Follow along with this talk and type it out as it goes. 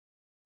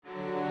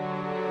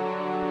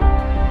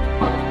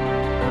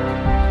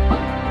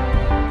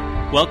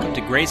Welcome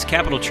to Grace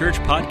Capital Church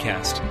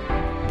Podcast,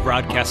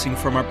 broadcasting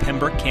from our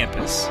Pembroke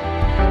campus.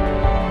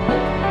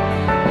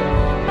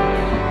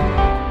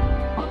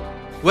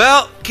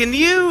 Well, can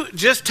you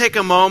just take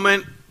a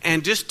moment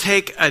and just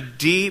take a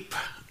deep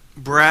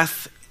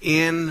breath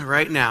in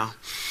right now?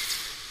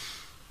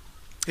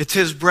 It's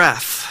His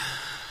breath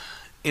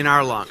in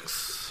our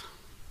lungs.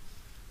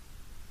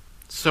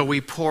 So we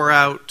pour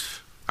out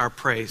our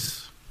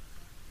praise.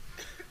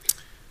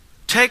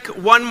 Take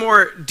one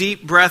more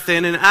deep breath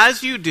in, and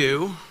as you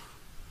do,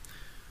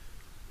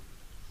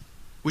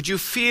 would you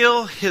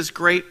feel His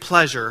great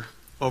pleasure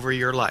over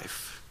your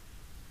life?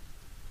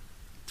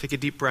 Take a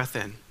deep breath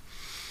in.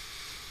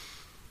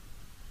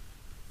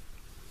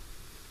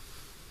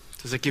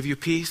 Does it give you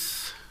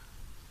peace?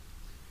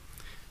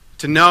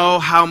 To know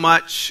how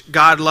much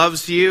God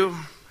loves you,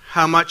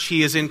 how much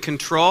He is in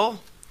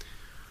control,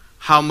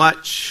 how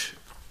much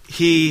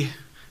He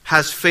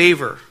has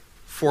favor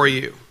for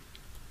you.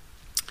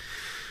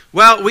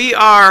 Well, we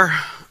are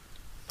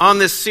on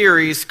this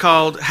series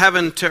called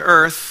Heaven to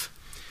Earth,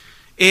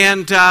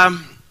 and the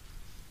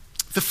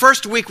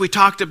first week we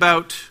talked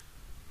about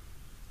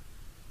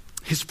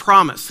His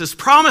promise, this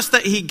promise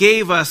that He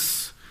gave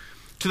us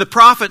to the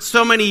prophet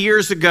so many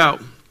years ago.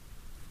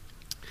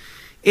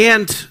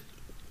 And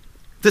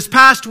this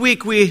past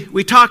week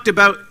we talked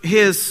about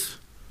His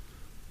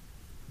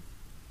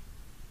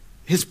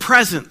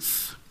presence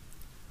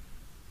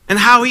and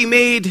how He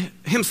made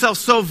Himself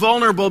so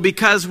vulnerable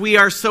because we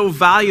are so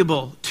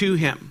valuable to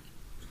Him.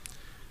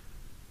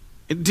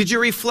 Did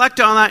you reflect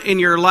on that in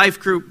your life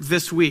group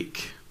this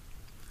week?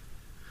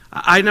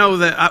 I know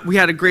that we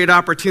had a great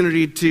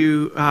opportunity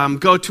to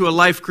go to a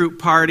life group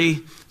party.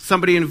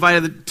 Somebody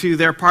invited to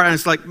their party, and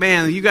it's like,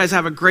 man, you guys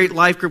have a great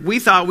life group. We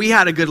thought we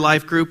had a good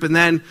life group, and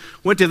then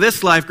went to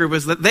this life group.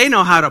 Was that they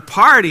know how to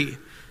party.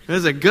 It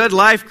was a good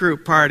life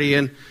group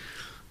party,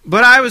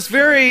 but I was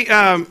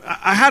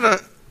I had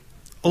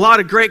a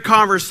lot of great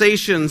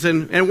conversations,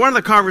 and one of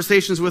the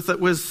conversations was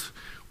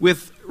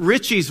with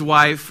Richie's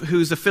wife,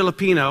 who's a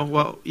Filipino.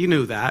 Well, you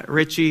knew that.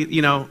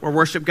 Richie, our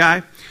worship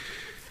guy.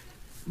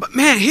 But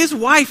man, his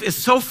wife is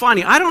so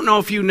funny. I don't know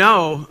if you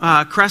know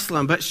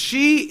Kreslin, but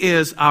she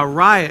is a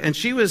riot, and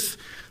she was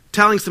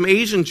telling some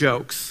Asian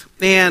jokes.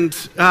 And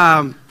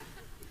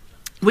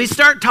we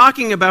start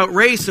talking about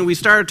race, and we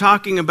started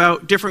talking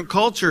about different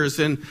cultures.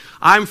 And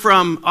I'm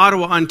from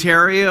Ottawa,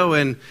 Ontario,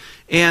 and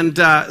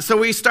so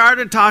we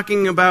started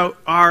talking about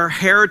our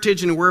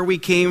heritage and where we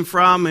came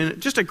from,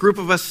 and just a group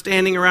of us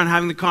standing around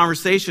having the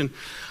conversation.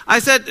 I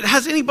said,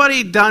 has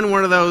anybody done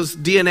one of those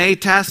DNA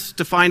tests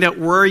to find out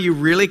where you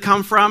really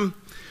come from?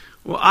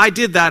 Well, I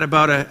did that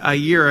about a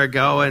year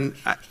ago, and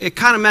it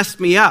kind of messed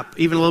me up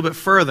even a little bit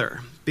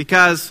further,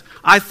 because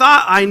I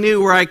thought I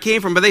knew where I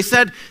came from, but they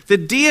said the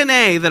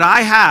DNA that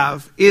I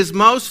have is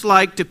most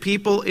like to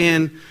people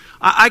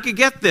I could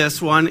get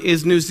this one,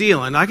 is New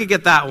Zealand. I could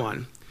get that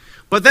one.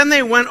 But then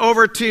they went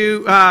over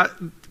to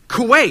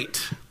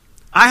Kuwait.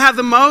 I have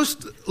the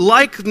most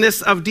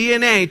likeness of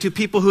DNA to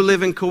people who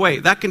live in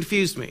Kuwait. That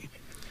confused me.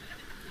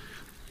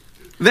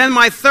 Then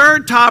my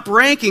third top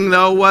ranking,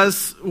 though,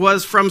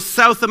 was from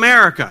South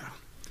America.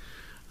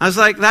 I was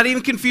like, that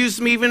even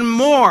confused me even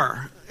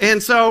more.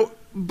 And so,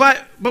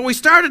 but we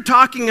started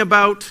talking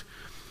about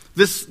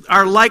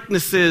our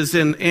likenesses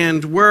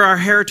and where our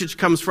heritage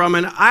comes from.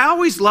 And I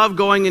always love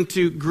going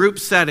into group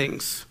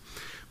settings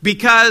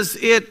because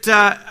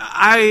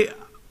I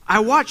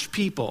watch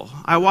people.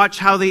 I watch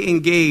how they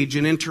engage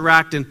and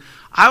interact, and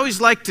I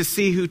always like to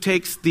see who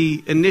takes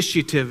the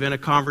initiative in a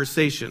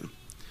conversation.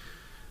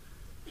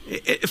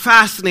 It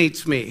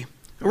fascinates me.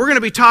 And we're going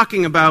to be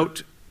talking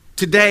about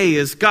today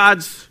is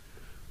God's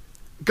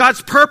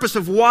purpose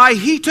of why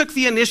He took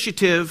the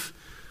initiative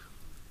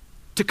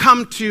to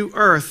come to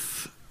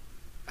earth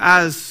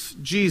as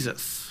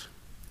Jesus.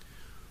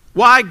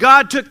 Why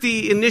God took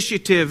the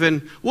initiative,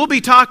 and we'll be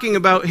talking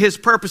about His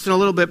purpose in a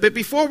little bit. But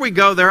before we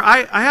go there,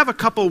 I have a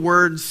couple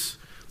words,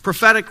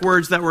 prophetic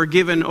words that were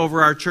given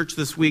over our church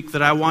this week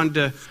that I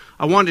wanted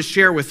to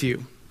share with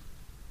you.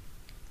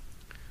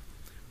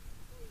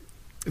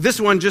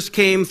 This one just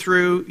came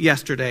through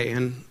yesterday,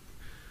 and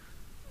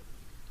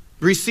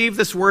receive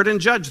this word and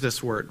judge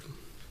this word.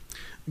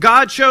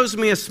 God shows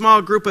me a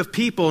small group of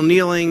people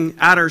kneeling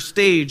at our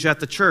stage at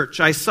the church.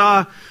 I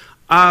saw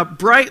a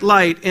bright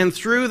light, and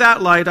through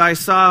that light I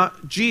saw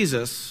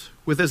Jesus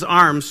with His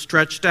arms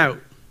stretched out.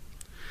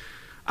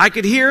 I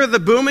could hear the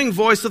booming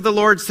voice of the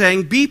Lord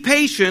saying, "Be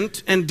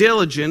patient and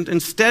diligent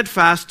and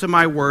steadfast to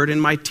my word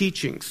and my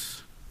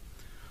teachings.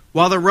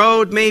 While the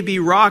road may be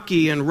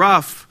rocky and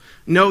rough,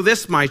 know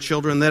this, my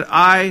children, that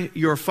I,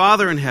 your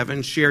Father in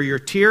heaven, share your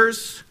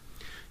tears,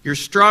 your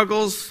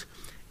struggles,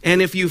 and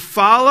if you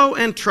follow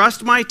and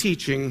trust my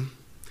teaching,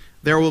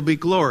 there will be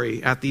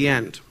glory at the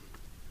end.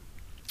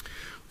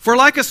 For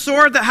like a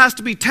sword that has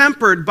to be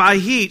tempered by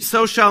heat,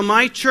 so shall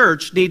my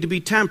church need to be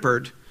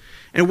tempered.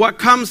 And what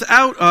comes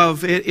out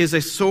of it is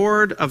a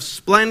sword of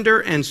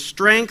splendor and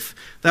strength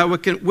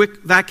that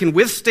can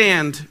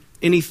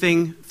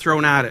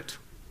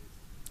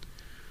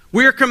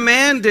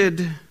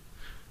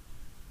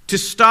to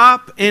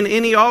stop in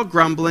any all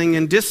grumbling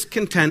and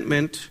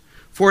discontentment,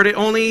 for it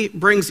only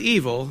brings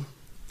evil,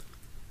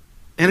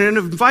 and it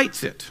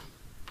invites it.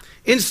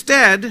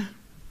 Instead,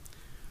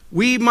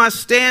 we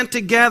must stand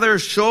together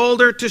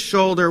shoulder to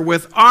shoulder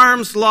with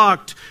arms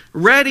locked,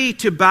 ready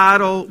to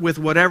battle with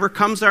whatever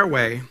comes our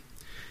way,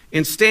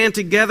 and stand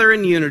together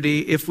in unity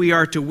if we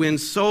are to win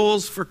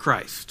souls for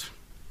Christ.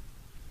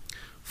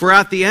 For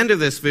at the end of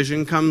this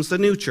vision comes a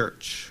new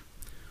church,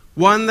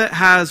 one that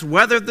has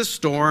weathered the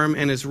storm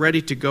and is ready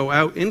to go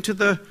out into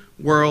the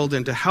world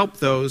and to help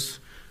those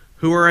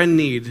who are in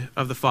need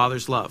of the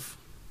Father's love.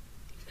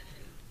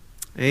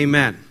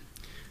 Amen.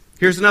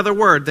 Here's another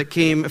word that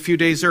came a few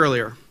days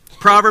earlier.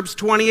 Proverbs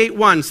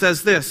 28:1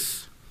 says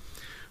this: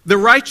 "The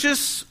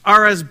righteous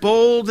are as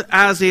bold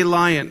as a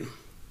lion.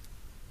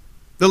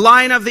 The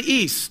Lion of the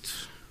East,"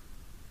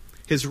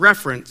 his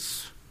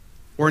reference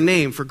or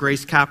name for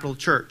Grace Capital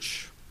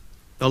Church.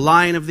 The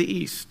Lion of the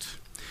East.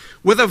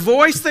 "With a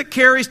voice that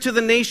carries to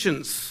the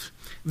nations,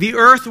 the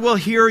earth will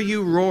hear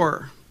you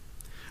roar.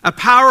 A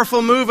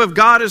powerful move of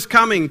God is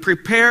coming.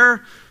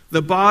 Prepare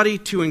the body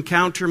to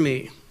encounter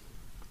me.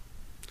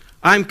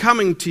 I'm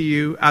coming to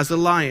you as a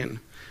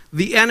lion.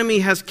 The enemy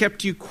has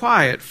kept you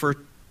quiet for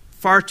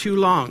far too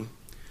long.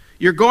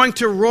 You're going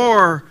to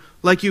roar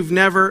like you've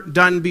never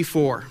done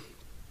before."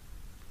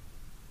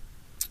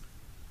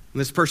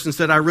 And this person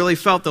said, "I really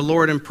felt the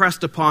Lord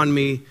impressed upon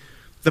me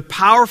the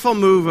powerful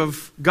move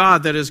of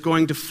God that is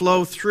going to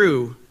flow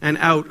through and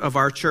out of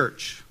our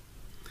church.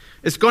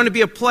 It's going to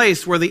be a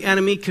place where the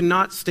enemy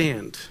cannot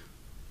stand.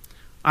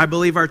 I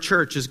believe our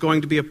church is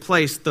going to be a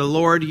place the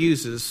Lord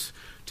uses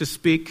to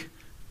speak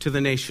to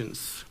the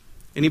nations."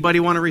 Anybody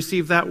want to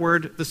receive that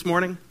word this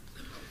morning?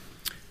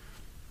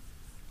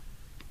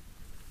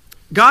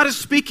 God is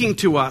speaking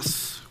to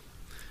us,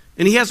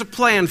 and he has a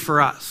plan for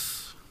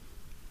us.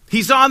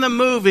 He's on the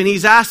move, and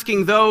he's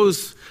asking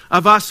those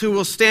of us who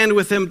will stand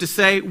with him to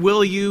say,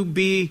 will you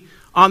be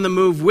on the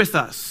move with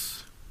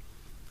us?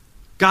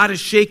 God is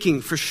shaking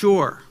for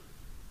sure.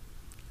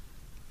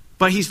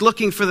 But he's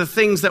looking for the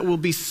things that will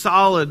be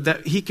solid,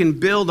 that he can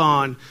build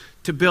on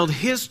to build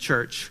his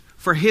church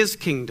for his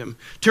kingdom,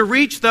 to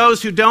reach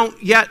those who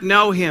don't yet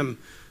know him.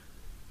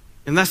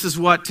 And this is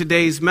what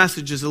today's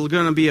message is going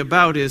to be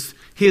about, is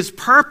his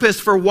purpose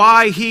for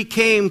why he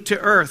came to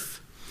earth.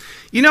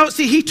 You know,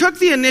 see, he took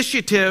the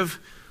initiative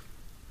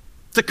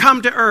to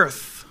come to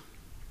earth.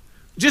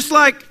 Just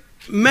like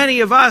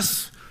many of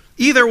us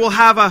either will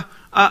have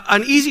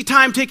an easy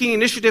time taking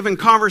initiative in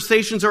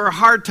conversations or a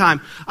hard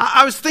time.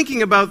 I was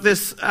thinking about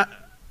this,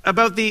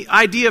 about the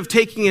idea of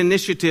taking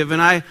initiative,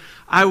 and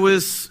I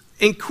was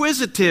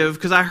inquisitive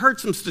because I heard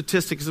some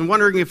statistics and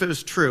wondering if it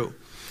was true.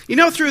 You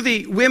know, through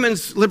the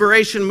women's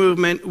liberation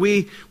movement,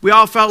 we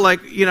all felt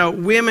like, you know,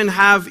 women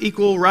have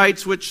equal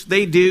rights, which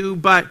they do,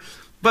 but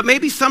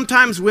maybe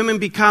sometimes women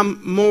become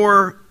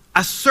more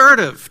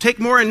assertive, take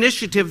more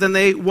initiative than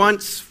they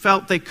once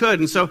felt they could.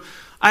 And so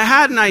I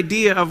had an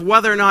idea of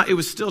whether or not it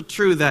was still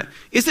true that,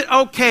 is it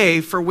okay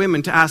for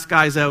women to ask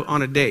guys out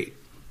on a date?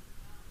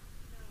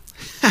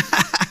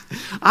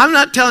 I'm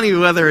not telling you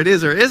whether it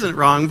is or isn't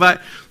wrong,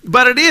 but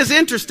it is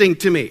interesting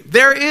to me.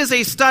 There is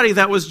a study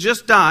that was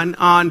just done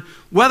on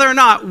whether or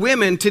not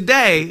women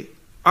today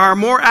are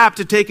more apt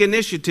to take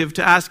initiative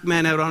to ask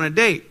men out on a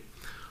date.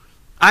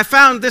 I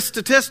found this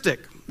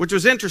statistic, which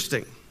was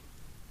interesting,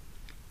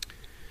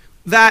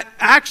 that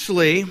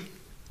actually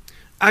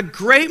a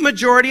great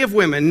majority of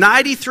women,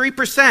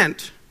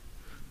 93%,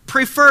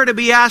 prefer to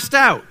be asked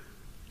out.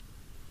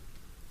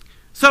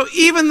 So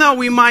even though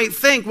we might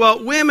think,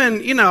 well,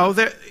 women, you know,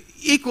 they're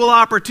equal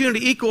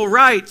opportunity, equal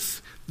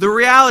rights, the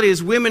reality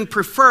is women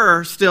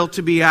prefer still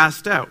to be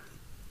asked out.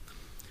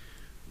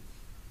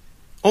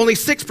 Only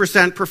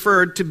 6%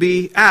 preferred to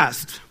be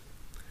asked.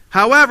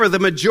 However, the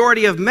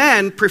majority of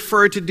men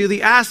preferred to do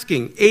the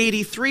asking.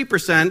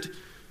 83%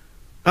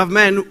 of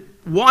men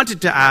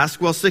wanted to ask,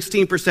 while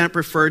 16%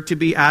 preferred to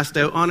be asked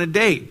out on a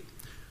date.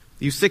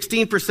 You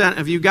 16%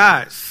 of you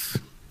guys,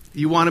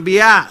 you want to be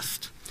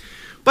asked.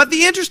 But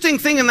the interesting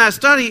thing in that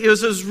study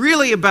is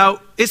really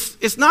about,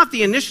 it's not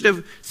the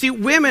initiative. See,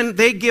 women,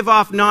 they give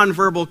off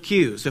nonverbal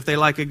cues if they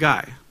like a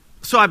guy.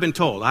 So I've been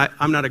told.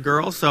 I'm not a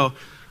girl, so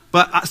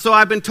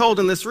I've been told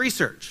in this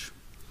research.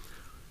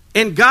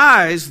 And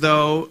guys,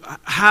 though,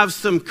 have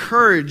some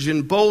courage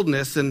and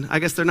boldness, and I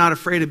guess they're not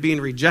afraid of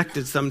being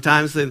rejected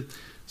sometimes, and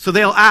so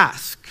they'll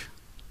ask.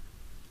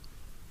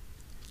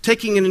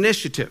 Taking an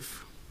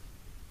initiative.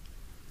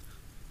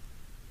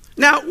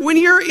 Now, when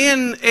you're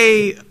in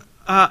a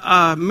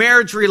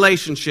marriage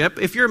relationship,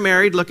 if you're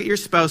married, look at your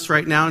spouse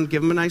right now and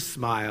give them a nice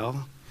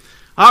smile.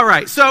 All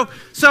right, so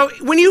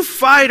when you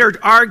fight or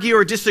argue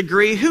or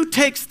disagree, who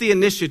takes the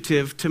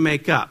initiative to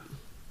make up?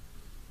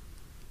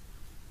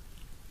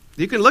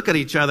 You can look at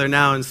each other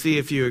now and see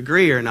if you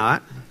agree or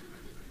not.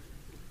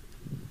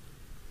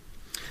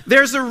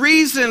 There's a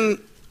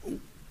reason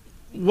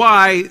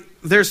why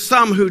there's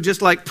some who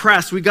just like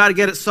press, we got to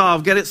get it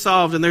solved,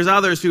 and there's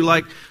others who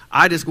like,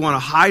 I just want to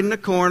hide in a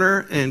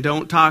corner and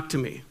don't talk to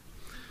me.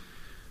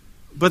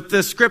 But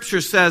the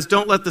scripture says,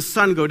 don't let the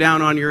sun go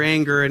down on your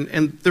anger.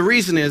 And the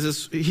reason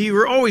is he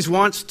always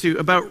wants to,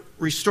 about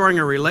restoring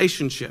a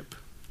relationship.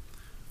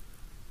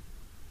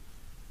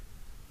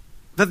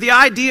 That the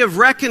idea of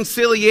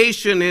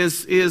reconciliation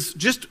is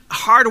just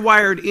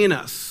hardwired in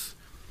us.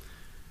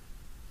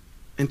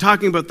 And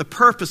talking about the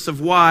purpose of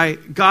why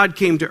God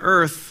came to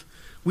earth,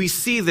 we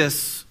see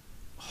this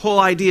whole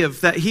idea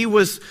of that he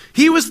was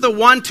the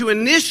one to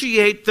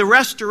initiate the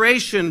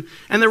restoration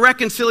and the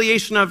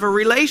reconciliation of a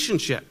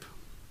relationship.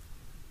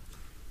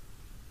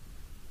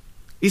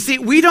 You see,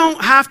 we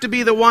don't have to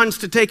be the ones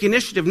to take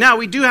initiative. Now,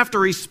 we do have to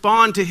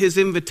respond to his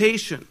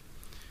invitation.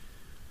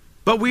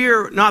 But we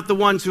are not the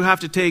ones who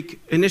have to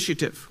take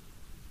initiative.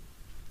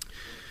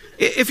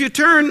 If you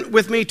turn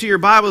with me to your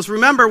Bibles,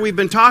 remember we've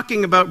been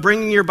talking about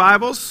bringing your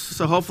Bibles,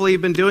 so hopefully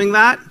you've been doing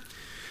that.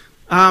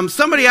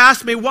 Somebody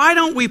asked me, why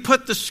don't we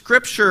put the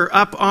scripture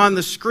up on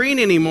the screen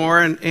anymore,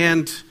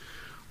 and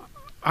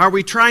are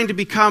we trying to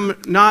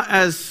become not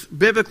as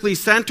biblically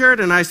centered?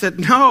 And I said,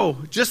 no,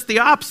 just the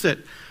opposite.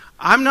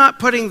 I'm not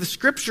putting the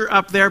scripture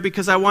up there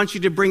because I want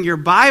you to bring your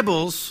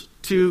Bibles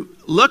to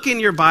look in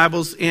your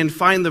Bibles and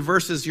find the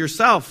verses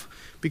yourself,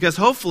 because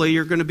hopefully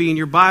you're going to be in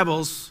your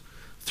Bibles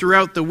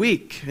throughout the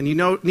week, and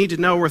you need to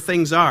know where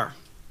things are.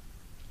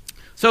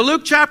 So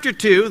Luke chapter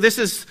 2, this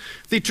is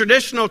the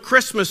traditional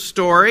Christmas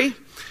story,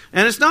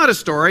 and it's not a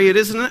story, it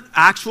is an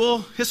actual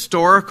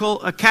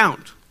historical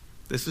account.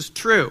 This is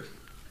true.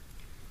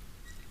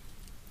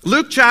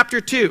 Luke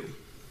chapter 2.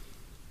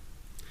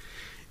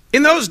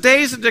 In those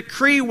days, a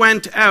decree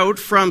went out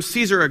from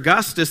Caesar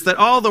Augustus that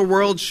all the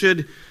world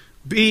should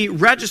be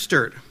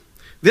registered.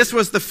 This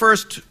was the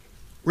first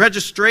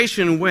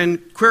registration when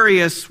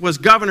Quirinius was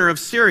governor of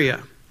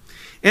Syria.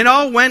 And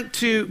all went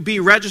to be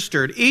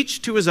registered,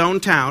 each to his own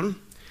town.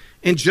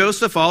 And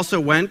Joseph also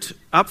went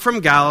up from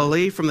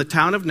Galilee, from the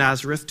town of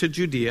Nazareth to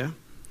Judea,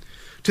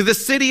 to the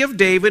city of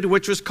David,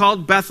 which was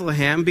called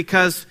Bethlehem,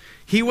 because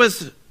he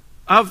was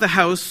of the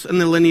house and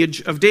the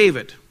lineage of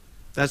David.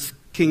 That's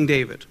King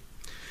David.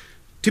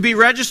 To be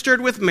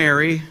registered with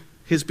Mary,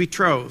 his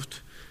betrothed,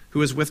 who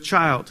was with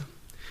child.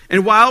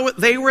 And while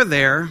they were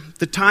there,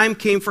 the time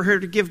came for her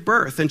to give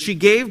birth. And she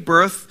gave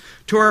birth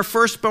to her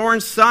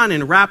firstborn son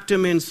and wrapped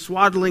him in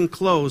swaddling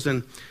clothes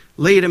and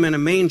laid him in a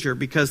manger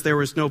because there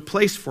was no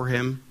place for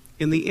him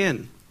in the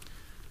inn.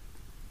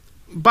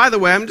 By the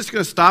way, I'm just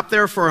going to stop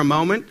there for a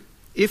moment.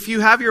 If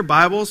you have your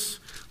Bibles,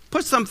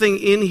 put something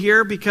in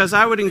here because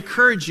I would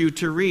encourage you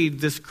to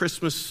read this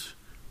Christmas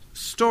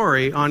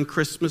story on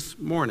Christmas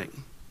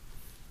morning.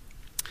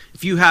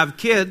 If you have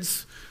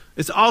kids,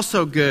 it's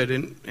also good,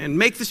 and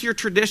make this your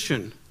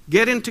tradition.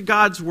 Get into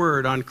God's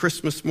Word on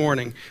Christmas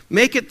morning.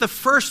 Make it the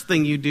first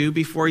thing you do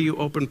before you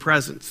open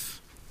presents.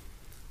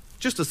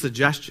 Just a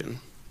suggestion.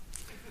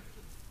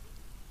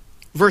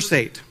 Verse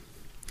 8.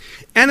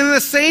 And in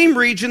the same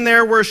region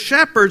there were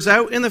shepherds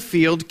out in the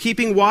field,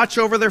 keeping watch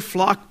over their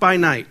flock by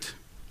night.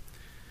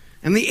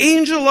 And the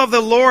angel of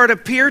the Lord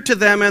appeared to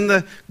them, and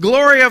the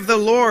glory of the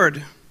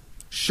Lord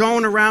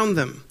shone around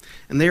them,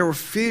 and they were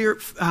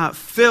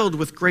filled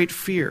with great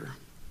fear.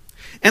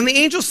 And the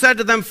angel said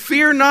to them,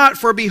 "Fear not,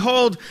 for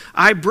behold,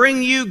 I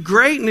bring you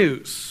great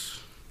news.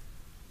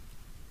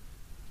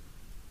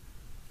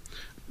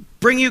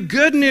 Bring you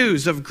good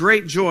news of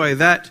great joy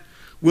that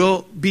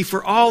will be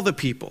for all the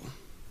people."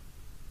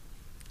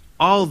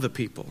 All the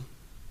people.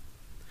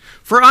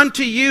 "For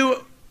unto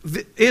you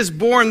is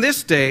born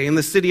this day in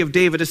the city of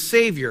David a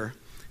Savior,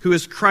 who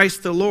is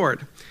Christ the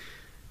Lord.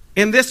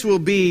 And this will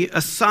be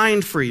a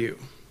sign for you.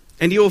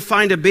 And you will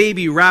find a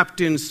baby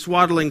wrapped in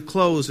swaddling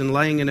clothes and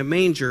lying in a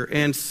manger."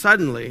 And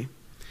suddenly,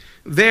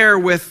 there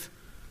with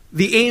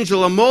the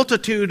angel, a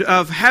multitude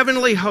of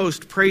heavenly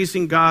hosts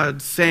praising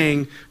God,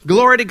 saying,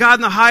 "Glory to God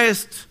in the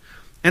highest,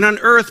 and on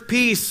earth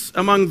peace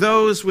among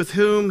those with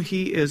whom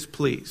he is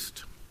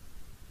pleased."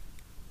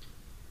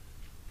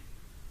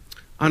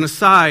 On a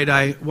side,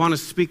 I want to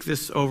speak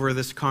this over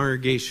this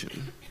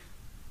congregation.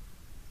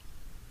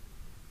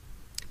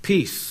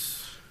 Peace.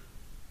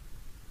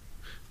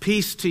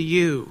 Peace to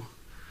you,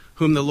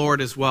 whom the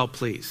Lord is well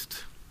pleased.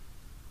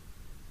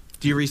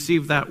 Do you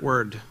receive that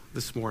word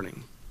this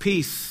morning?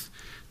 Peace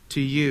to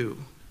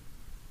you,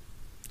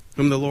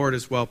 whom the Lord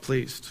is well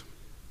pleased.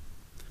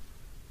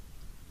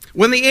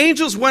 When the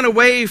angels went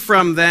away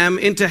from them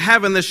into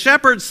heaven, the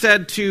shepherds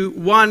said to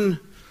one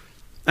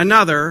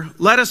another,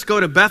 "Let us go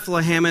to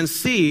Bethlehem and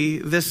see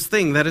this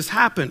thing that has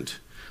happened,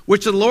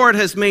 which the Lord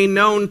has made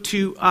known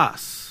to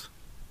us."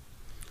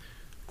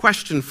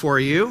 Question for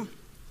you.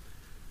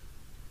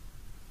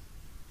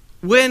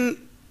 When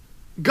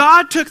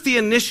God took the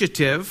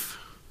initiative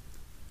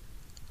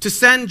to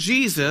send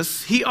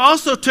Jesus, he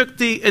also took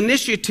the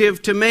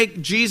initiative to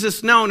make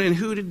Jesus known. And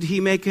who did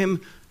he make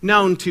him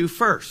known to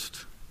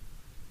first?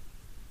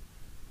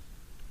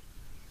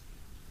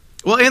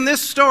 Well, in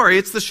this story,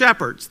 it's the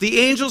shepherds. The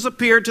angels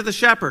appeared to the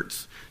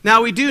shepherds.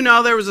 Now, we do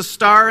know there was a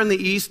star in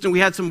the east, and we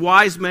had some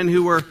wise men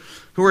who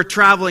were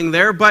traveling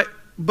there. But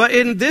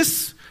in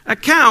this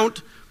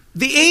account,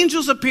 the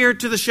angels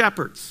appeared to the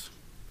shepherds.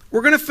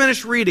 we're going to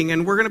finish reading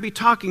and we're going to be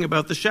talking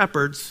about the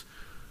shepherds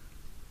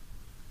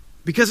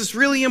because it's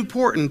really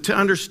important to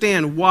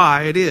understand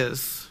why it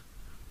is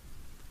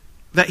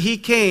that he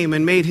came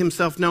and made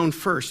himself known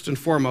first and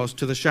foremost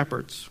to the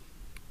shepherds.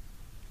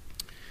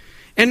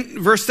 And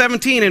verse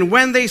 17, and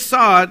when they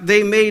saw it,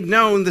 they made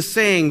known the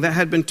saying that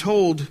had been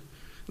told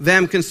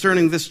them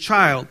concerning this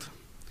child.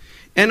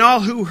 And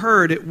all who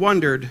heard it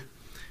wondered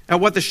at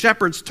what the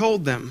shepherds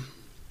told them.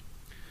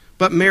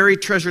 But Mary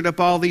treasured up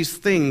all these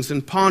things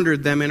and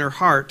pondered them in her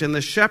heart. And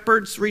the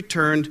shepherds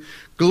returned,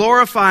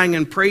 glorifying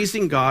and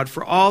praising God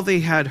for all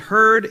they had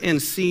heard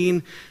and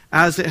seen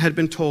as it had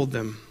been told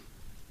them.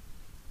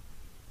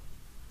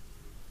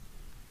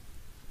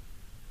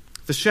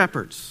 The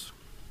shepherds,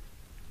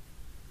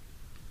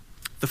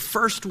 the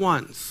first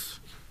ones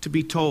to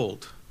be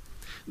told.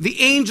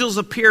 The angels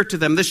appeared to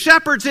them. The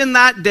shepherds in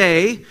that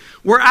day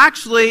were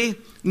actually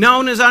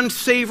known as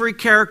unsavory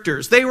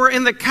characters. They were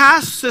in the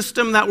caste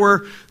system that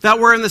were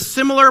in the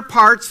similar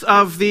parts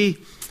of the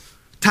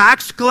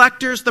tax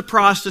collectors, the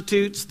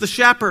prostitutes, the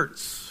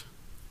shepherds.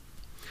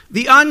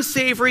 The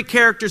unsavory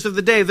characters of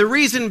the day. The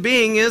reason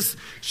being is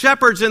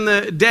shepherds in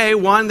the day,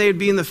 one, they'd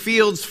be in the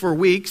fields for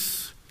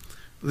weeks.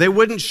 They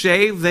wouldn't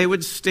shave. They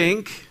would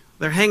stink.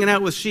 They're hanging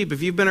out with sheep.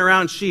 If you've been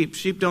around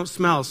sheep don't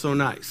smell so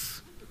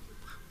nice.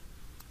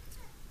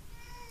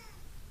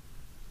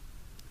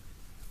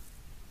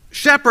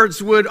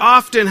 Shepherds would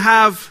often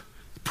have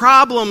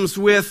problems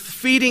with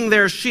feeding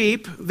their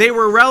sheep. They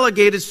were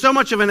relegated, so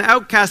much of an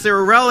outcast, they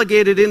were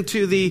relegated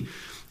into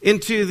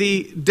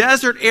the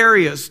desert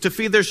areas to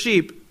feed their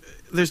sheep.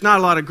 There's not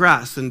a lot of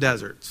grass in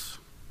deserts.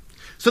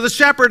 So the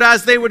shepherd,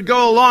 as they would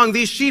go along,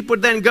 these sheep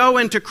would then go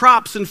into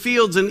crops and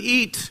fields and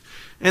eat,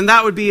 and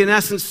that would be in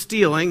essence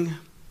stealing.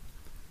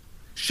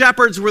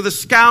 Shepherds were the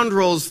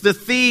scoundrels, the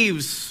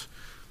thieves,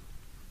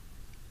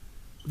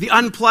 the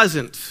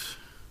unpleasant,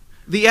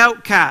 the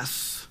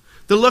outcasts,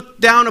 the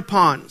looked down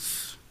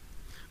upons,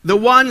 the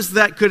ones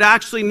that could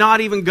actually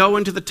not even go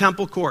into the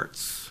temple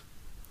courts.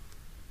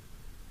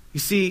 You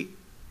see,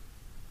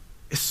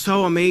 it's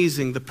so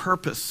amazing the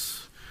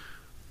purpose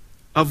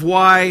of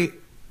why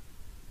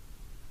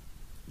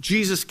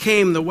Jesus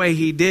came the way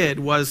he did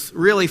was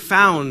really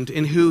found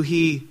in who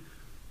he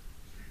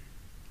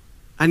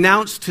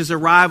announced his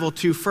arrival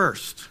to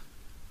first.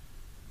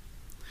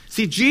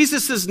 See,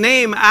 Jesus'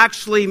 name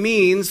actually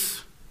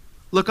means,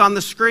 look on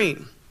the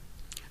screen,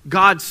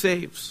 God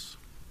saves.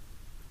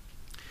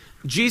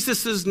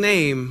 Jesus'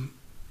 name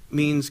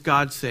means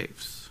God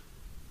saves.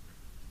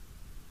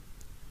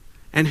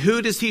 And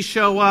who does he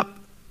show up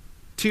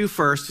to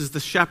first is the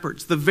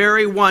shepherds, the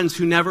very ones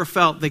who never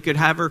felt they could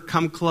ever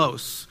come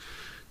close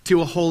to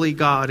a holy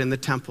God in the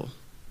temple.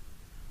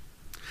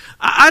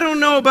 I don't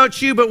know about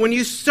you, but when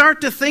you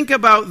start to think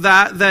about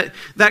that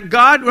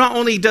God, not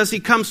only does he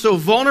come so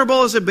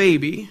vulnerable as a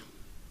baby,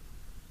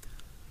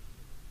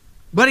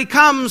 but he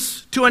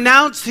comes to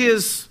announce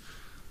his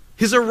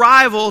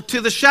arrival to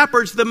the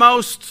shepherds, the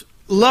most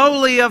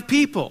lowly of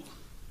people.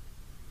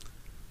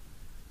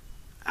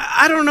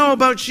 I don't know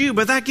about you,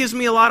 but that gives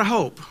me a lot of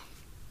hope.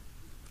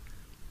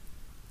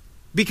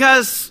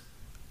 Because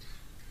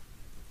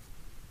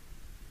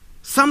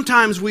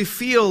sometimes we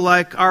feel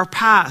like our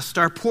past,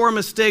 our poor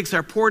mistakes,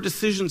 our poor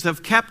decisions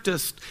have kept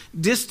us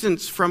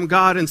distant from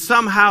God, and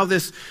somehow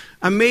this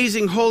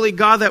amazing holy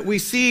God that we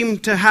seem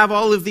to have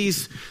all of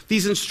these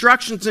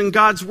instructions in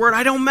God's word,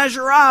 I don't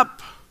measure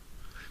up.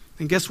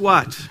 And guess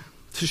what?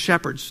 The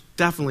shepherds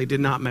definitely did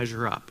not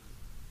measure up.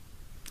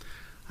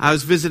 I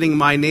was visiting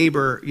my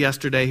neighbor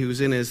yesterday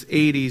who's in his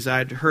 80s.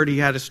 I'd heard he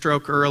had a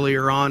stroke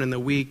earlier on in the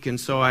week, and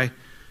so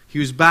he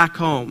was back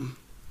home.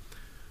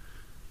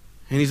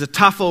 And he's a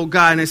tough old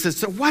guy. And I said,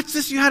 so what's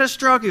this? You had a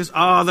stroke? He goes,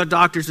 oh, the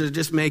doctors are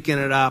just making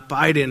it up.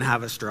 I didn't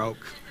have a stroke.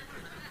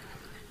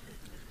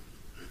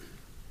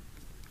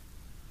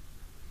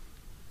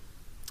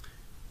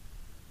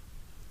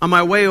 On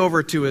my way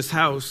over to his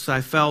house,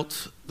 I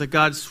felt that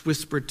God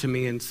whispered to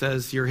me and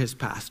says, you're his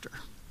pastor.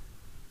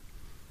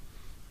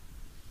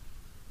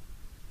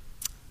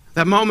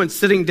 That moment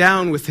sitting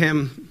down with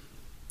him,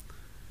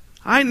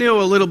 I knew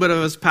a little bit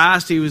of his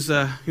past. He was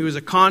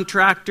a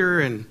contractor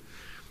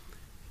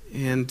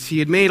and he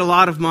had made a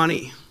lot of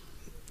money.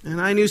 And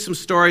I knew some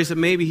stories that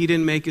maybe he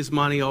didn't make his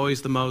money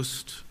always the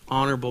most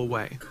honorable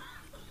way.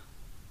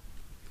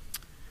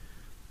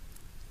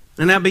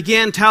 And I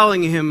began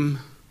telling him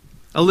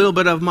a little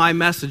bit of my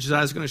message that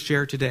I was going to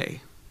share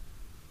today.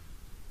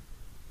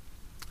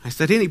 I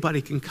said,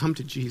 anybody can come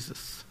to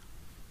Jesus.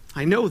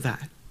 I know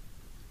that.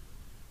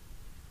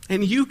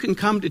 And you can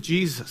come to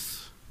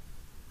Jesus.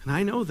 And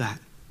I know that.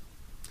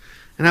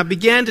 And I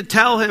began to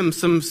tell him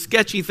some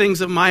sketchy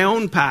things of my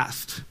own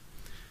past.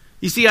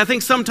 You see, I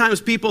think sometimes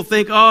people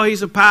think, oh,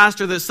 he's a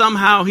pastor, that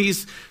somehow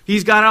he's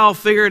got it all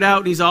figured out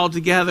and he's all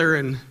together.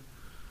 And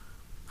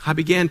I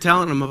began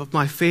telling him of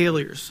my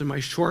failures and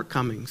my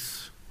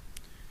shortcomings.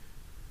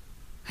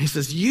 And he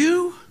says,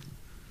 you?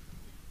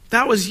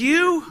 That was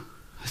you?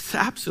 I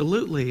said,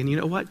 absolutely. And you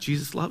know what?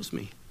 Jesus loves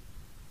me.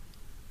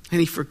 And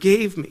he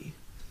forgave me.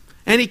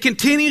 And he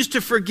continues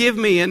to forgive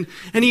me. And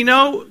you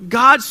know,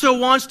 God so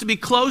wants to be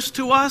close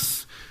to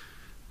us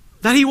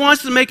that he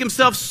wants to make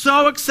himself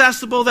so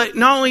accessible that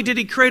not only did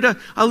he create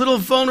a little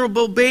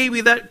vulnerable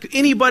baby that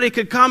anybody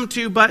could come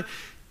to, but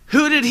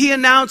who did he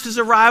announce his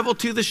arrival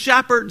to? The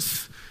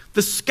shepherds,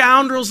 the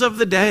scoundrels of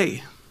the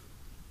day.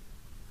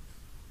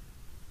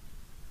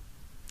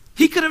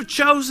 He could have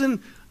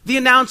chosen the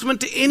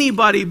announcement to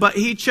anybody, but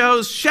he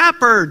chose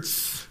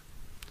shepherds,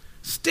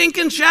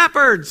 stinking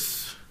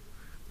shepherds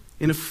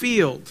in a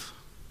field.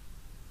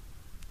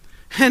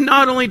 And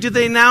not only did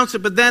they announce it,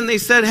 but then they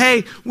said,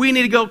 hey, we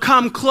need to go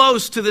come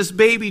close to this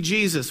baby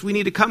Jesus. We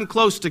need to come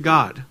close to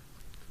God.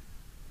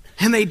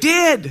 And they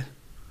did.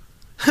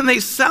 And they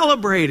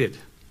celebrated.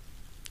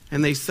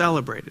 And they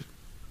celebrated.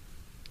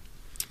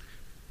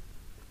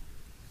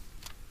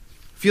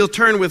 If you'll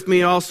turn with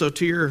me also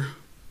to your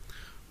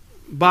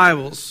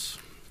Bibles,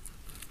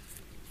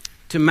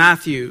 to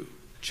Matthew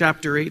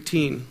chapter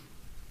 18.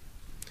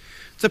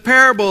 It's a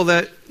parable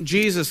that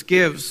Jesus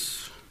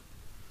gives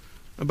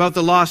about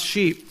the lost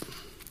sheep.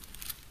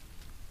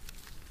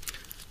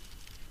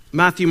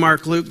 Matthew,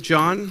 Mark, Luke,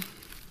 John,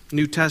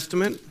 New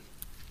Testament.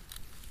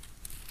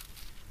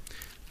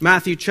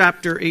 Matthew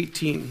chapter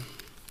 18.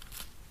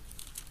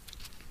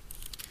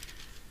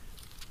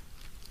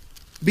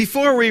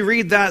 Before we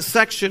read that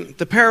section,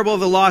 the parable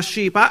of the lost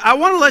sheep, I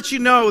want to let you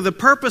know the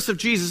purpose of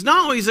Jesus.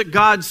 Not only is it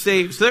God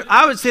saves,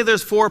 I would say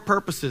there's 4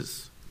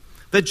 purposes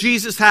that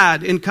Jesus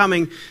had in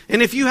coming.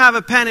 And if you have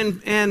a pen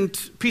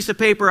and piece of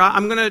paper,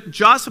 I'm going to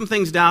jot some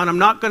things down. I'm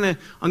going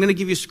to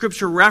give you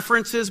scripture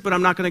references, but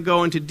I'm not going to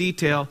go into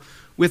detail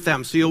with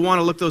them. So you'll want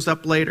to look those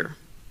up later.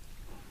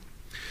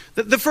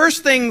 The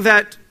first thing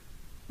that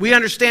we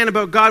understand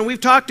about God, and we've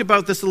talked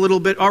about this a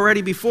little bit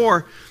already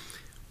before,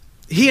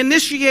 he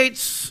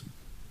initiates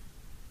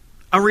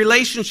a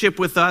relationship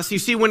with us. You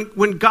see,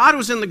 when God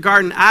was in the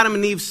garden, Adam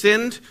and Eve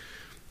sinned,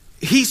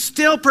 he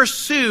still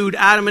pursued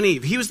Adam and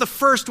Eve. He was the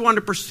first one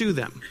to pursue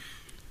them.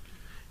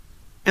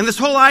 And this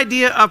whole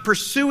idea of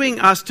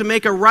pursuing us to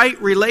make a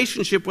right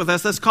relationship with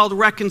us, that's called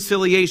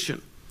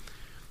reconciliation.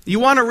 You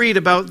want to read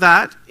about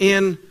that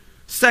in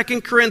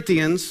 2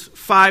 Corinthians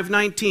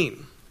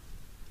 5:19.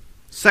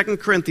 2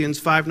 Corinthians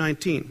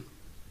 5:19.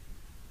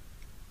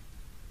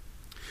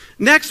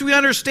 Next, we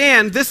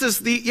understand this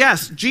is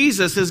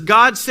Jesus, as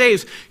God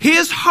saves.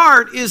 His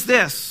heart is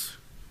this.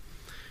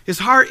 His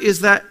heart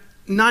is that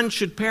none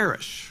should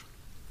perish.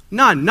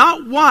 None,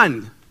 not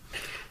one.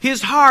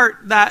 His heart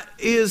that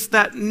is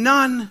that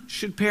none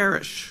should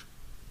perish.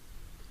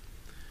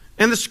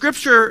 And the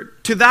scripture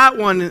to that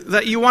one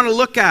that you want to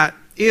look at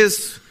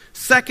is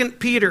 2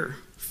 Peter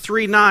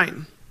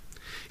 3:9.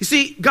 You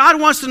see,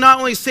 God wants to not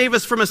only save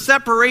us from a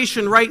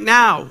separation right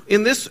now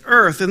in this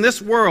earth, in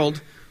this world,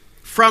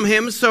 from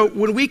him. So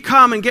when we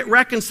come and get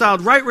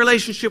reconciled, right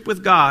relationship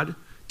with God,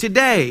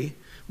 today,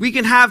 we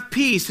can have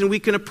peace and we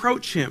can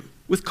approach him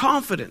with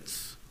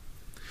confidence.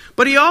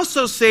 But he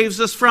also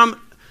saves us from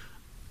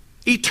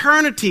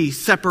eternity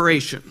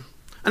separation,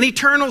 an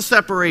eternal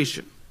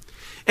separation.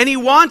 And he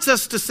wants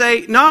us to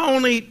say, not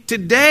only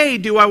today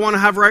do I want to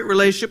have right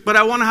relationship, but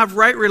I want to have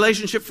right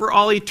relationship for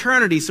all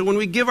eternity. So when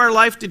we give our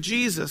life to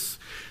Jesus,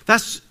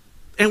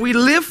 and we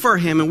live for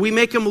him and we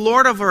make him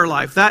Lord of our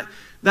life, that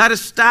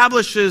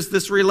establishes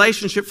this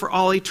relationship for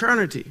all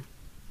eternity.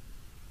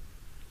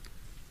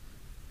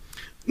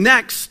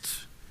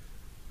 Next,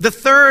 the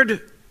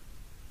third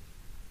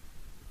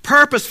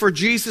purpose for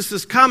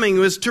Jesus' coming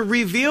was to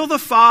reveal the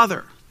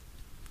Father.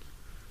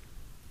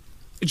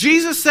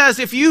 Jesus says,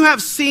 if you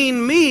have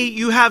seen me,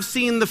 you have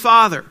seen the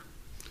Father.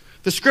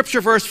 The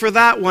scripture verse for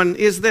that one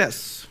is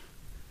this.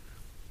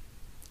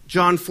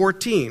 John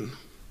 14,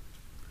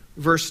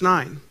 verse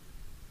 9.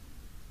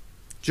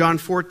 John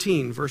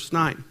 14, verse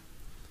 9.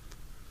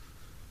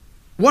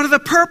 One of the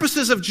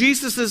purposes of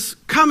Jesus'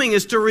 coming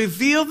is to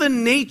reveal the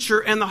nature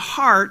and the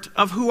heart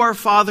of who our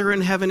Father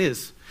in heaven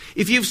is.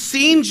 If you've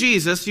seen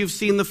Jesus, you've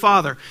seen the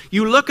Father.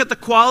 You look at the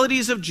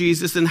qualities of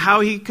Jesus and how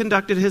he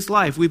conducted his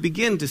life, we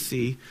begin to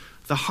see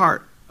the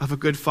heart of a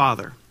good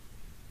Father.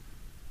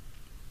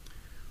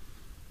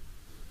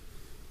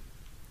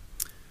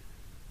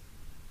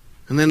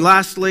 And then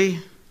lastly,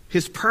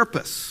 his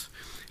purpose.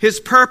 His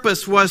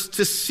purpose was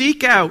to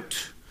seek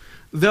out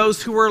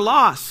those who were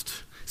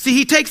lost. See,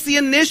 he takes the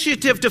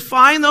initiative to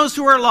find those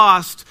who are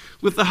lost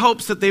with the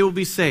hopes that they will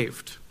be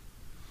saved.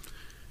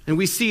 And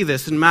we see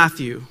this in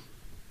Matthew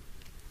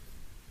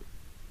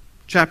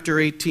chapter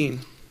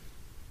 18.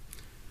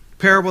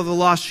 Parable of the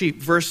lost sheep,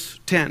 verse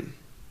 10.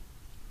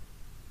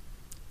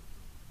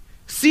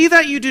 See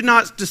that you do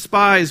not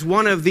despise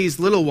one of these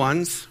little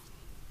ones,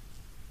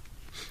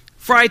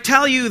 for I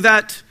tell you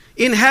that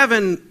in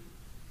heaven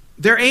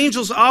their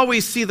angels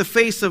always see the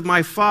face of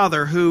my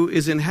Father who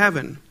is in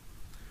heaven.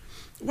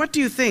 What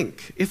do you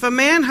think? If a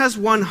man has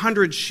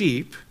 100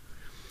 sheep,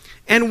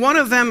 and one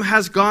of them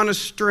has gone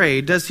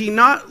astray, does he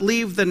not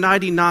leave the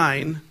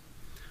 99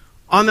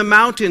 on the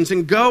mountains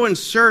and go in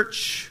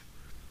search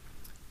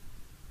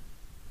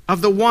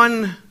of the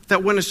one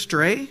that went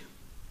astray?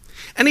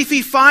 And if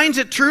he finds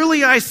it,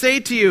 truly I say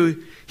to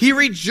you, He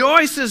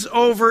rejoices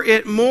over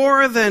it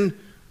more than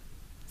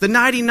the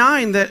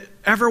 99 that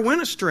ever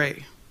went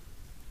astray.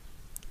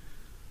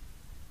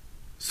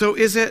 So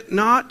is it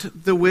not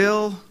the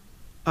will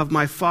of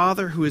my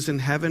Father who is in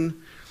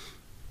heaven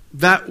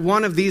that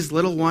one of these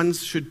little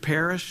ones should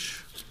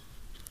perish?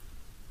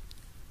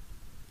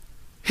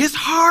 His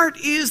heart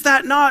is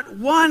that not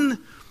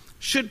one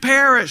should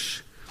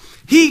perish.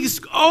 He's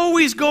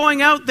always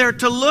going out there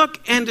to look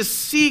and to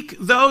seek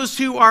those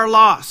who are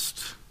lost.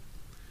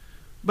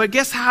 But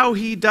guess how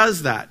he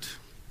does that?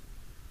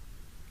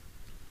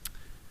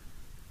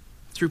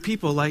 Through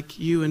people like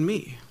you and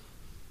me.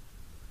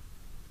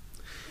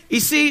 You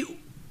see,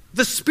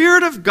 the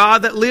Spirit of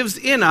God that lives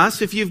in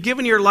us, if you've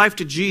given your life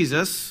to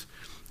Jesus,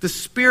 the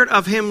Spirit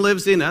of Him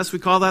lives in us. We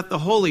call that the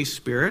Holy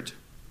Spirit.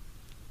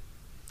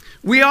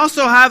 We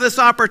also have this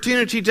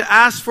opportunity to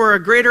ask for a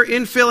greater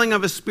infilling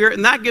of His Spirit,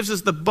 and that gives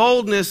us the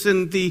boldness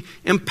and the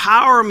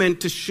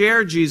empowerment to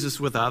share Jesus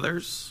with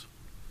others.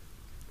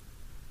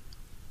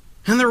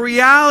 And the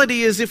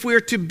reality is, if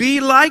we're to be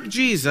like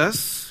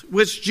Jesus,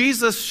 which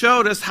Jesus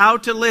showed us how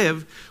to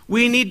live,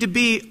 we need to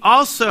be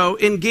also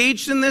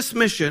engaged in this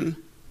mission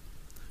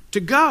to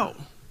go.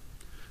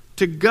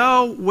 To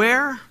go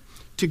where?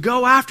 To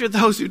go after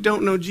those who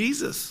don't know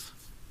Jesus.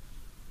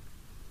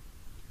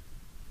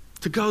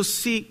 To go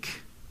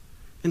seek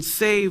and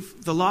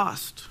save the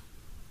lost.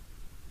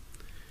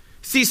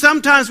 See,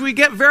 sometimes we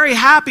get very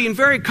happy and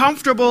very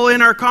comfortable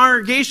in our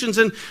congregations,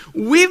 and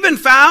we've been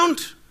found.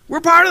 We're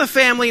part of the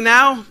family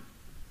now,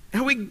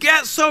 and we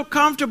get so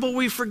comfortable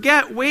we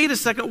forget, wait a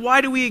second,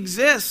 why do we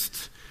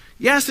exist?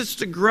 Yes, it's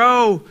to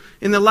grow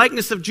in the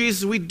likeness of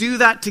Jesus. We do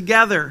that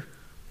together,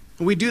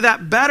 and we do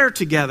that better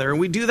together, and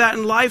we do that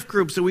in life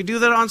groups, and we do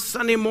that on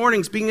Sunday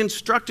mornings, being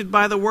instructed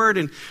by the Word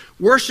and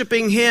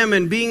worshiping Him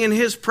and being in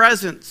His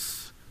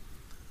presence.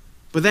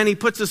 But then He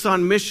puts us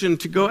on mission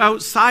to go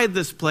outside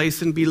this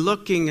place and be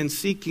looking and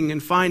seeking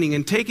and finding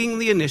and taking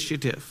the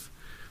initiative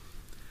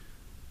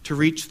to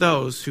reach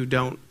those who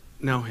don't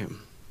know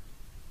Him.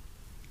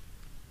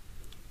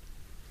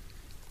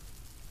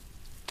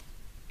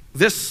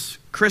 This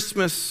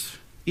Christmas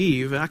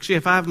Eve, actually,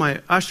 if I have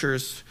my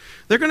ushers,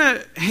 they're going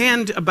to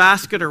hand a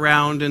basket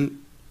around,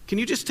 and can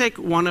you just take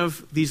one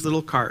of these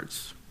little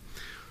cards?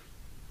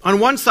 On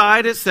one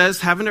side it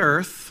says Heaven to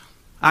Earth,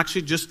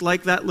 actually just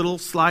like that little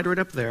slide right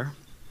up there.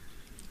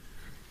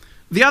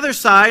 The other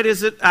side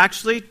is it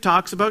actually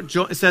talks about,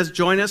 it says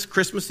join us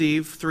Christmas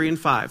Eve 3 and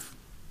 5.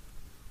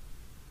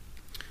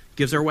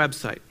 Gives our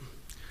website.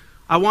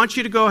 I want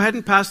you to go ahead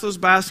and pass those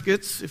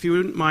baskets, if you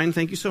wouldn't mind.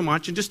 Thank you so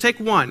much. And just take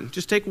one.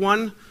 Just take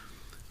one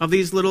of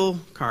these little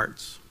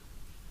cards.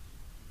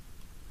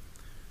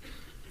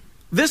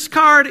 This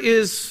card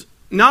is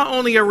not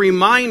only a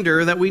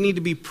reminder that we need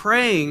to be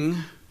praying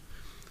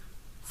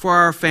for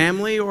our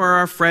family or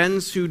our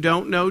friends who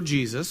don't know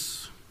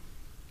Jesus,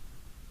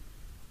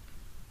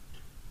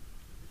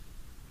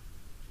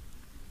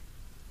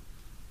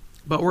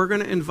 but we're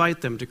going to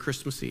invite them to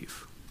Christmas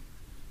Eve.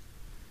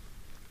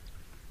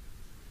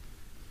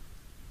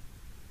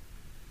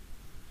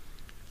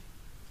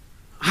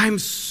 I'm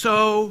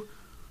so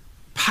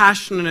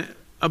passionate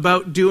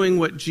about doing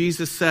what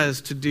Jesus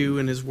says to do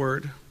in His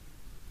Word.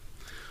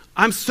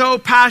 I'm so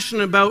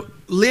passionate about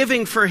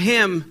living for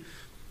Him.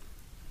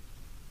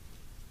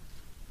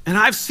 And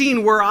I've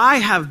seen where I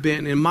have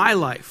been in my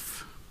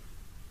life.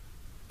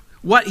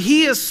 What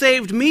He has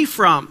saved me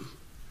from.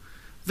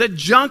 The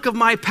junk of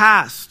my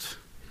past.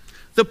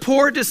 The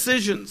poor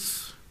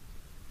decisions.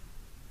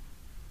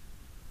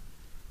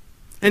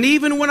 And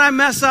even when I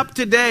mess up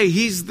today,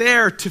 He's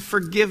there to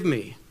forgive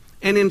me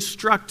and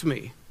instruct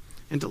me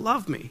and to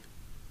love me.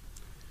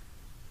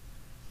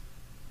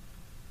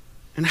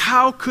 And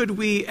how could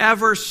we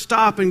ever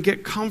stop and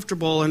get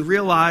comfortable and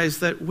realize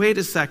that, wait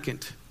a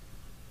second,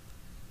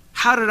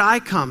 how did I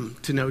come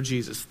to know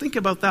Jesus? Think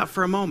about that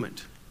for a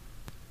moment.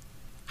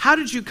 How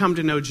did you come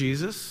to know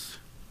Jesus?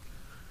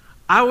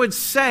 I would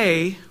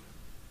say,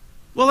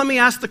 well, let me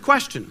ask the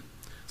question.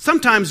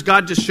 Sometimes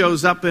God just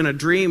shows up in a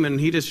dream and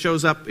He just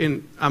shows up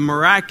in a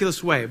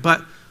miraculous way.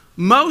 But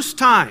most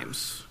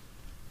times,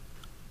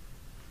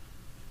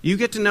 you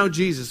get to know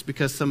Jesus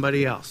because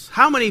somebody else.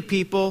 How many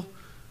people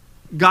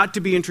got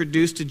to be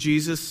introduced to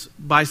Jesus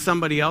by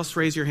somebody else?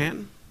 Raise your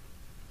hand.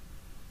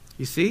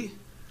 You see?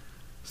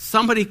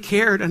 Somebody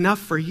cared enough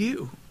for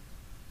you.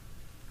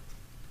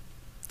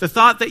 The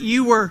thought that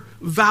you were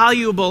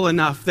valuable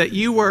enough, that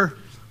you were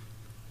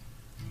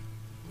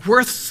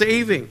worth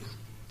saving.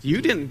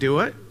 You didn't do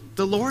it.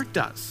 The Lord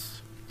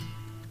does.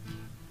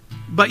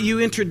 But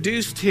you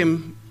introduced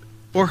him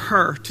or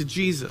her to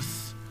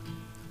Jesus.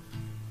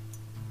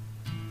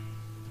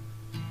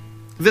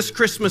 This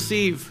Christmas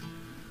Eve,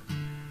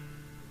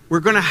 we're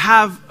going to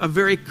have a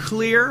very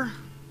clear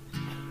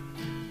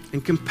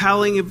and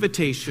compelling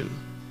invitation.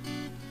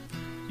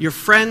 Your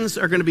friends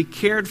are going to be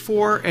cared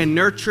for and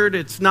nurtured.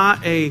 It's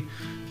not a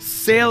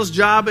sales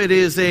job, it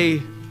is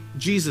a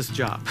Jesus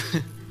job.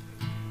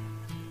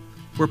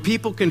 Where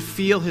people can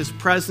feel his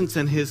presence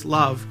and his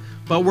love,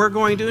 but we're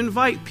going to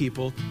invite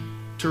people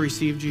to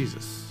receive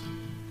Jesus.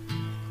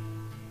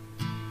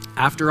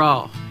 After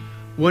all,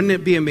 wouldn't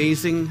it be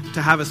amazing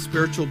to have a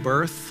spiritual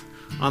birth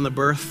on the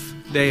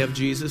birthday of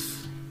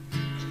Jesus?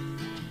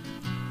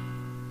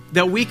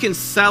 That we can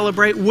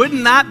celebrate.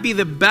 Wouldn't that be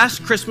the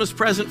best Christmas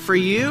present for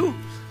you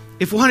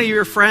if one of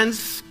your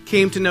friends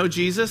came to know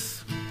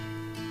Jesus?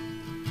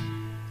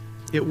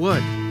 It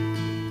would.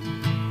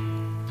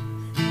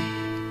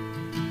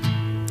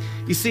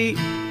 You see,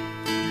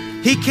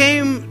 he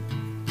came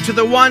to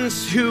the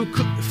ones who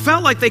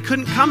felt like they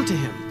couldn't come to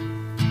him.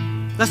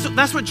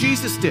 That's what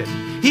Jesus did.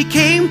 He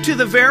came to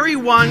the very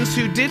ones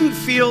who didn't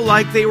feel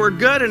like they were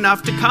good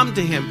enough to come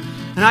to him.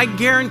 And I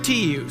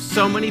guarantee you,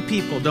 so many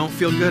people don't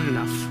feel good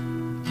enough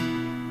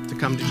to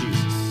come to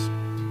Jesus.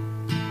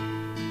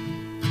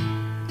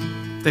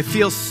 They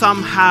feel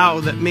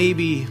somehow that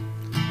maybe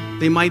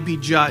they might be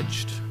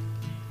judged.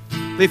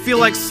 They feel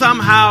like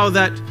somehow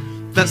that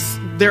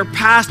their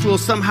past will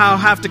somehow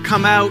have to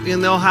come out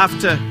and they'll have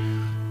to,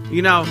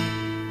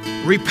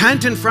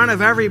 repent in front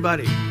of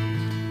everybody.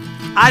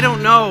 I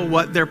don't know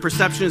what their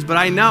perception is, but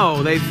I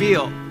know they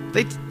feel.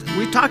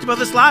 We talked about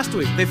this last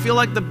week. They feel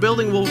like the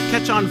building will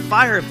catch on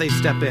fire if they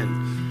step in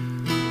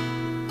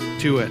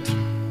to it.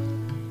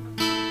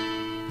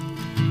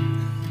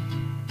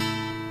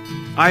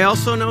 I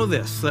also know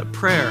this, that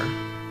prayer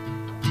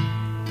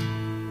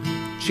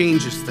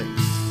changes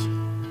things.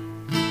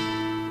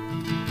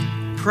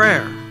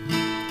 Prayer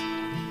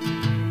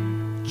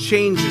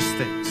changes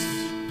things.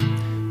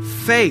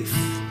 Faith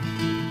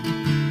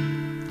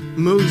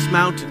moves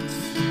mountains.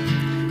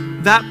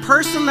 That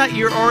person that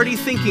you're already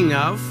thinking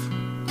of,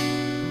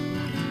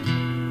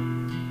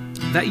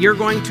 that you're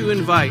going to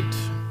invite,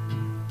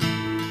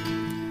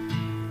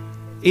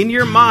 in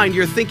your mind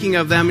you're thinking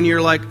of them and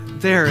you're like,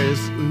 there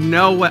is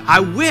no way. I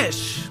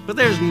wish, but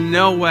there's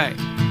no way.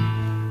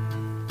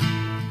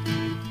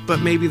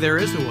 But maybe there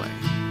is a way.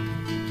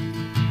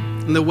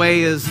 And the way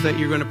is that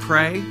you're going to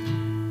pray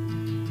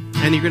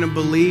and you're going to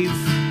believe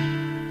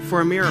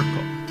for a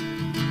miracle,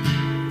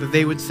 that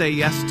they would say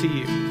yes to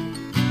you.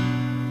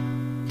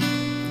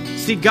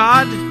 See,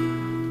 God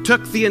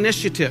took the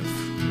initiative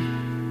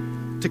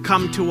to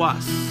come to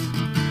us,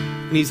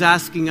 and he's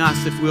asking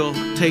us if we'll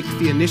take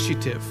the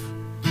initiative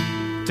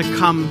to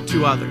come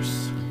to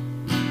others,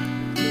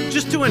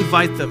 just to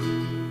invite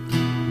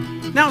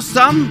them. Now,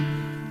 some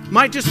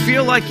might just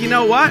feel like, you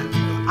know what?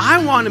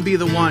 I want to be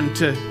the one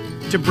to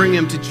bring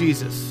him to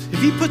Jesus.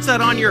 If he puts that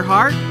on your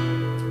heart,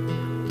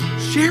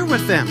 share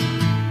with them,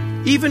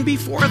 even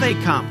before they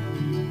come.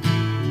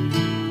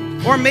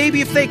 Or maybe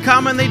if they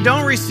come and they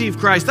don't receive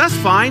Christ, that's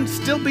fine.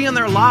 Still be in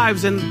their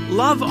lives and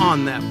love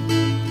on them.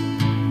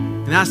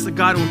 And ask that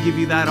God will give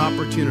you that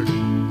opportunity.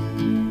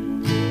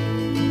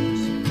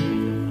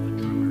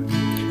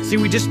 See,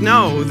 we just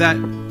know that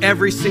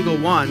every single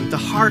one, the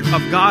heart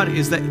of God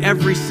is that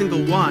every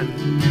single one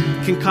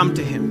can come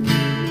to him.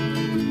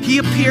 He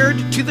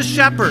appeared to the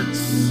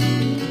shepherds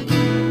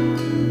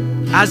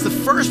as the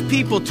first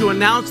people to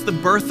announce the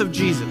birth of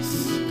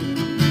Jesus.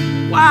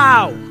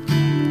 Wow!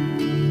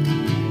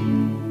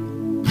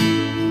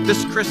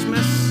 This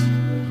Christmas,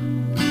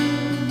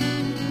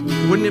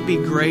 wouldn't it be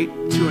great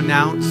to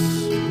announce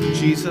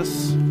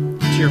Jesus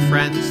to your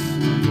friends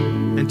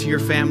and to your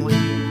family?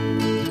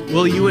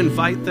 Will you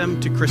invite them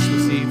to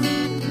Christmas Eve?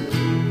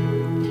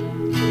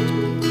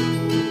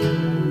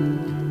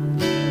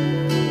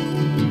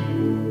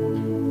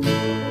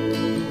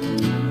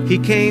 He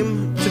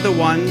came to the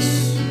ones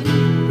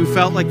who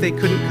felt like they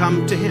couldn't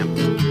come to him.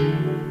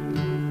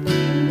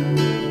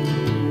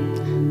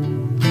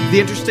 The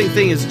interesting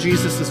thing is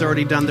Jesus has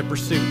already done the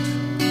pursuit.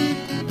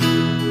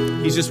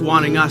 He's just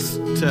wanting us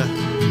to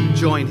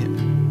join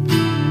him,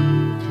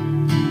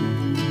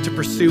 to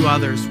pursue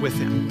others with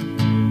him,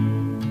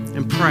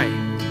 and pray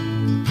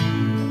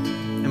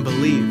and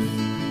believe.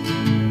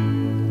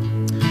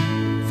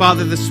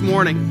 Father, this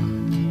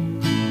morning,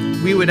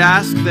 we would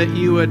ask that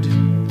you would,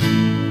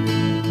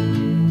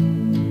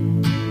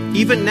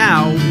 even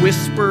now,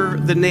 whisper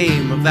the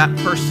name of that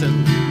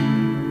person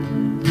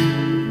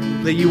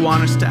that you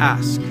want us to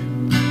ask.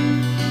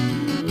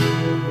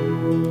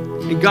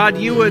 And God,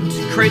 you would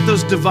create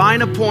those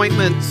divine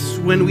appointments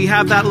when we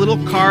have that little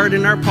card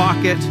in our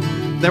pocket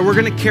that we're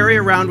going to carry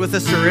around with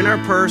us, or in our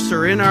purse,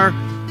 or in our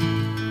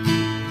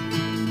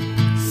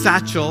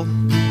satchel.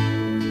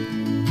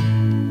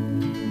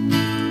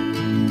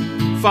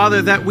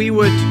 Father, that we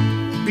would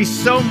be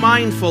so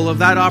mindful of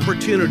that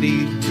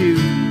opportunity to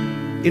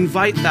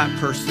invite that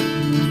person.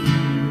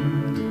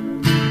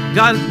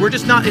 God, we're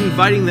just not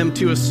inviting them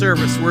to a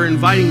service. We're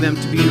inviting them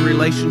to be in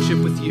relationship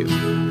with you,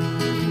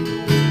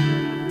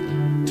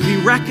 to be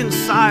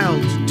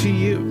reconciled to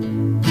you,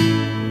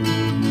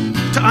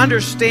 to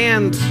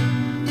understand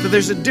that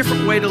there's a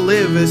different way to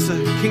live, as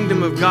a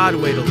kingdom of God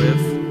way to live.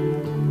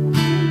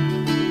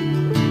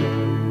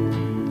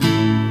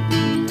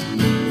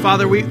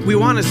 Father, we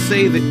want to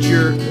say that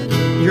you're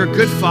a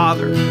good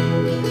Father.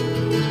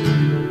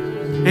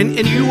 And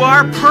you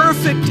are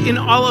perfect in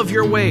all of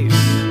your ways.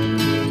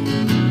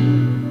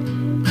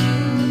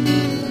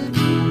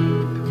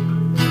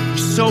 You're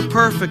so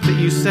perfect that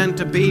you sent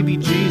a baby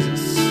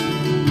Jesus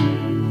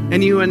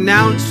and you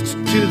announced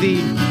to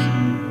the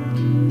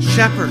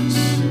shepherds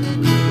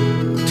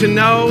to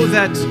know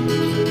that,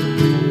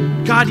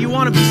 God, you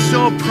want to be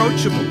so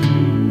approachable,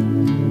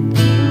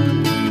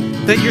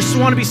 that you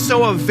want to be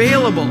so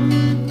available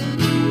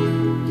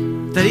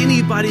that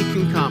anybody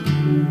can come.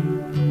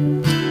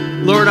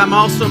 Lord, I'm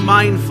also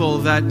mindful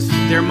that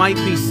there might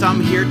be some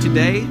here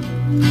today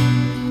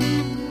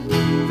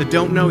that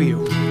don't know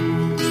you.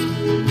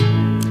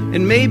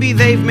 And maybe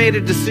they've made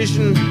a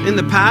decision in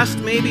the past,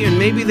 and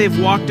maybe they've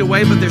walked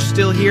away, but they're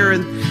still here,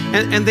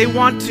 and they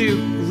want to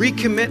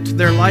recommit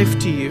their life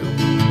to you.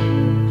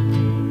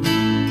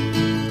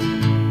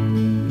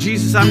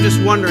 Jesus, I'm just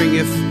wondering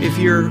if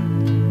you're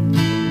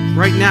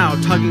right now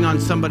tugging on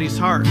somebody's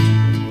heart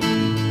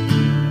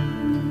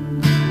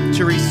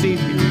to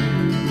receive you,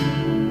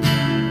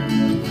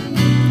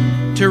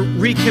 to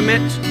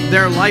recommit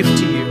their life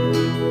to you.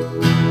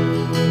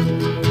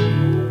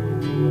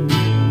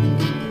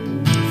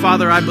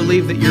 Father, I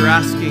believe that you're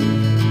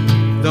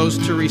asking those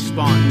to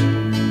respond.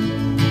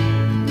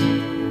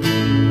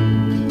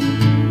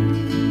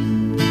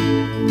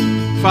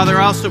 Father,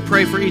 I also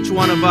pray for each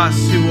one of us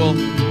who will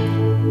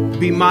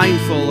be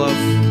mindful of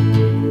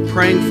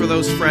praying for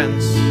those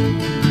friends.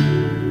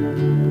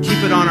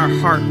 Keep it on our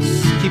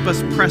hearts. Keep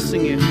us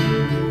pressing in.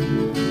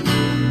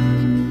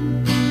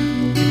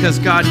 Because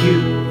God,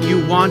 you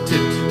wanted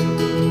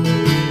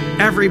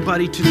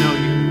everybody to know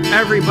you,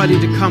 everybody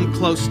to come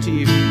close to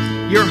you.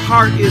 Your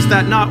heart is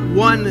that not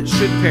one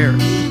should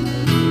perish.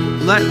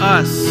 Let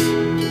us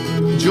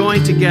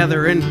join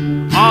together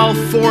in all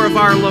 4 of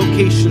our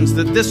locations,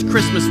 that this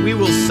Christmas we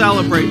will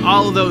celebrate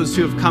all of those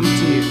who have come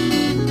to you.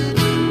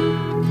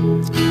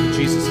 In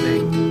Jesus'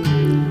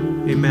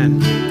 name,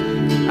 amen.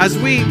 As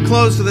we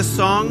close this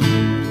song,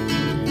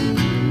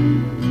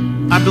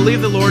 I believe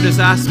the Lord is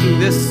asking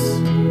this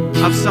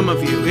of some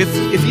of you.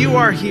 If you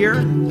are here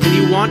and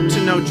you want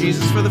to know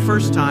Jesus for the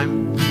first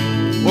time,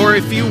 or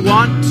if you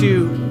want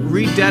to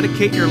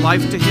rededicate your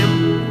life to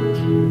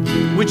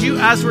Him, would you,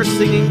 as we're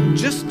singing,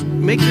 just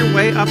make your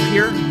way up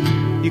here?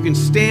 You can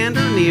stand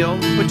or kneel,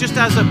 but just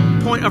as a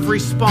point of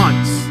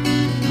response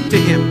to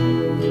Him.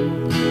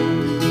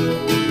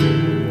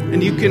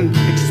 And you can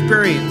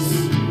experience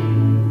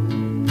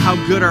how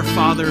good our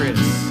Father is.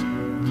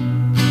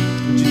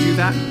 Would you do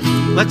that?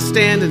 Let's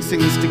stand and sing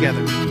this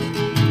together.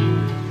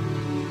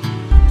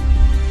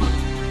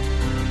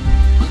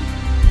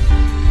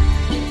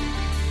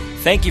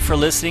 Thank you for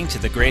listening to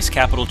the Grace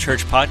Capital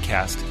Church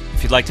podcast.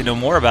 If you'd like to know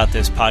more about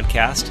this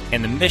podcast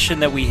and the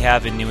mission that we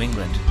have in New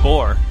England,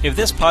 or if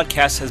this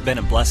podcast has been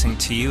a blessing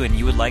to you and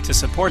you would like to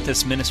support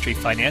this ministry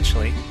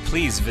financially,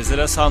 please visit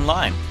us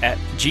online at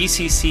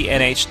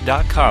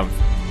gccnh.com